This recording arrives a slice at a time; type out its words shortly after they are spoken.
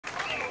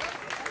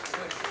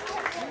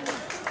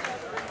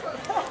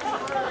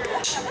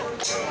Little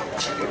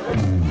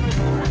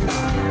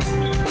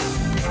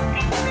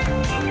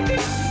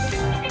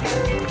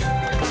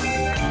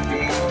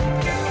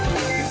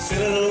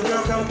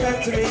girl, come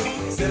back to me.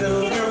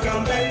 Little girl,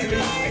 come back to me.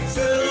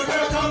 Little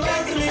girl, come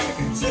back to me.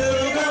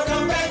 Little girl,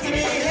 come back to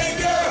me. Hey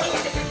girl,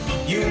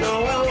 you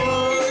know I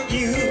want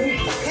you.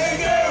 Hey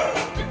girl,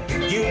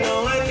 you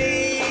know I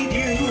need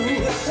you.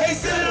 Hey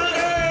little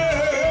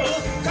girl,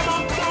 come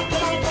on, come on,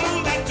 come on, come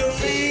on back to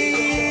me.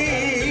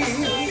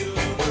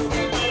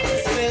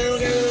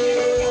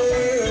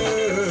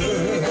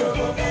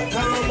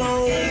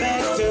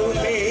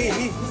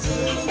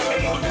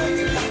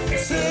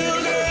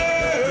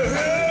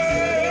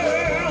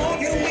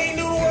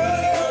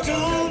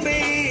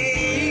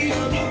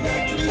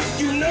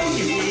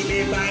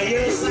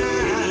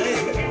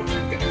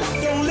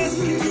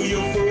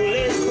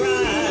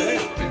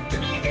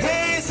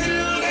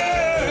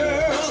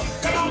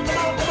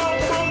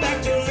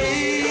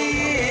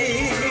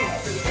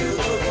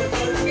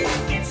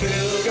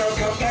 Little girl,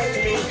 come on back to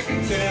me.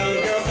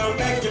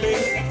 Little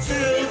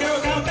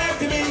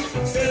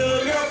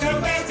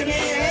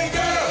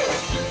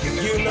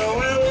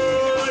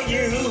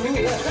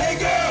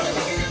girl.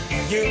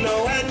 You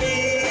know I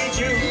need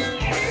you.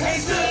 Hey,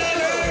 little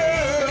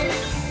girl,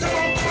 come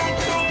on, come on,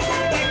 come on, come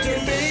on back to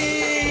me.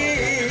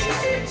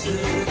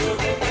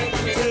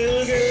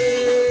 Little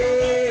girl,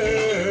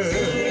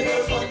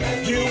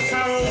 you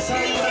found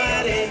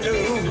somebody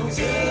new.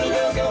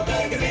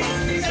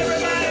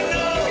 Everybody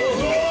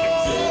knows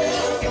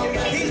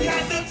he's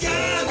got the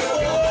job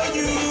for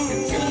you.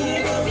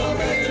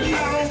 I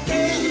don't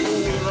care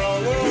who's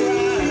wrong or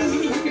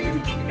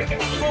right.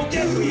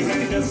 Forget we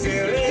had the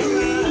feeling.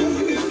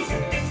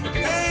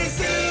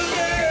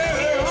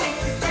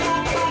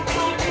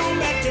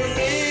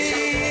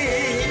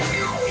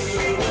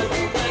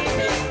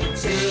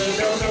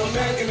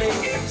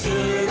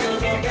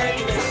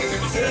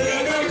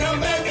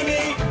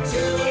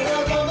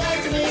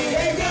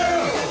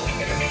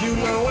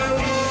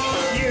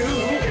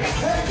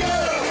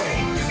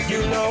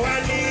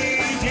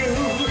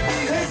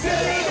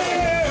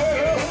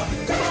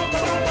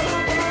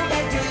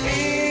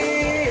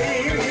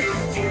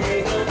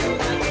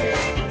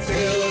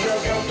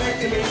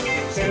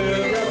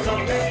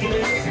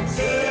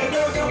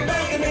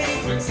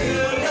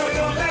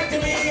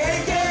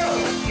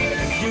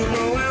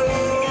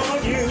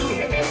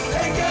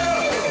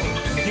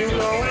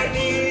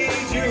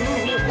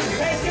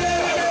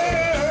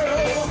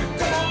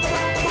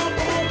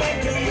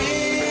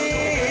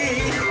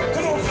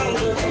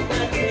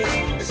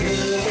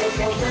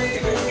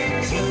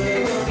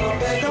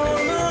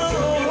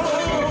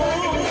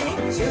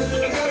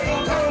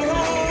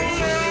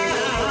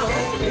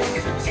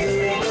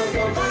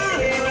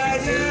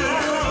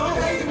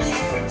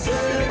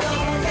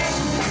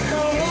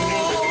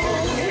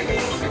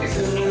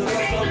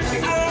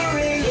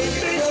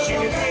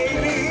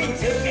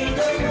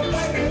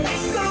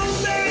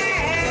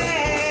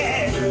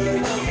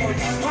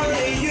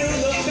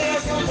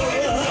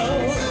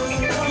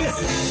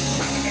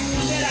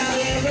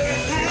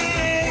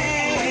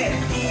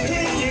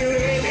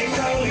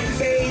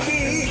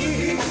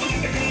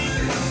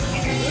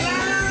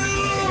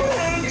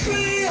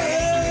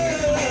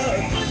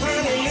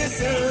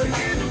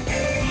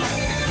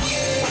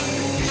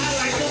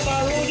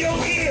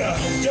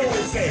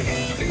 Say,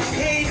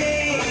 hey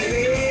baby,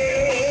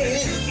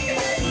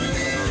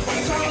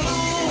 come on,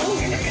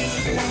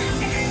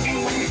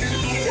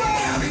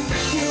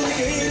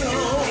 where you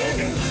belong,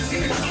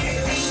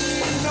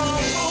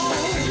 come on,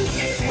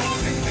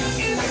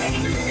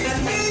 I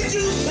need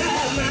you by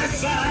my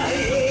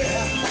side,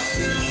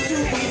 to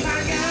be my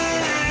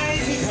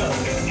guide,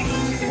 because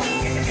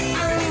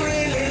I'm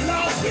really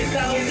lost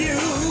without you,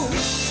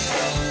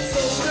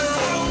 so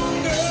come on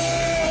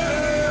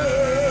girl,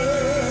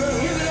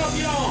 give it up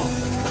y'all.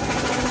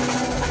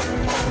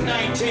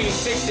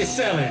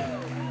 1967.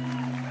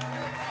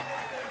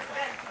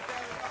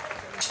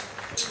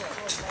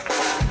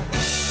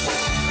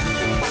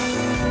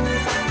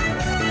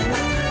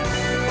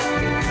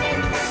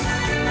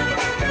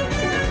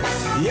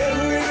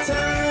 Every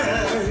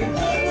time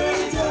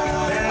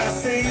that I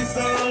see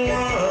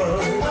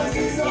someone,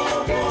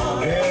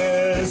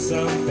 there's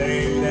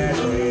something that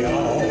they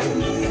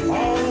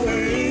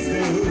always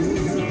do.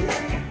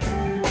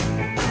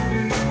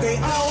 They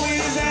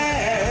always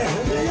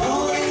ask,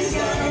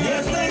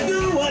 yes they do,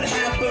 what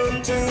happened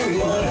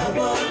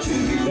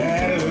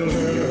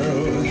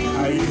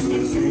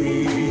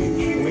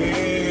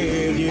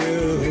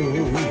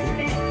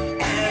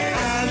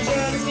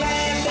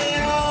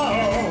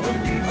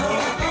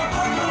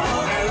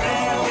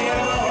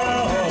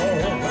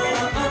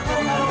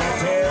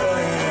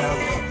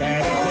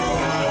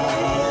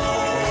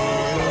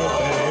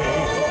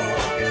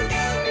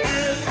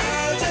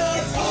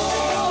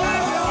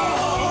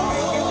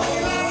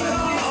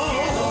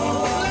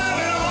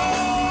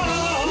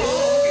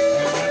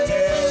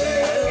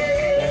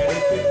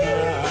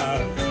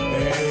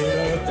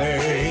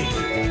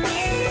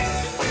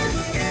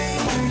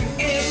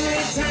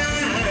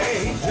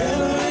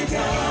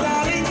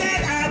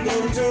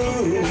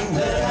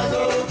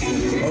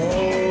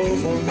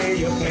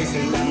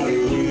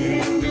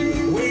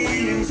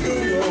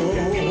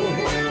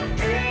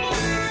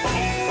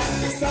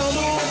found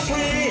the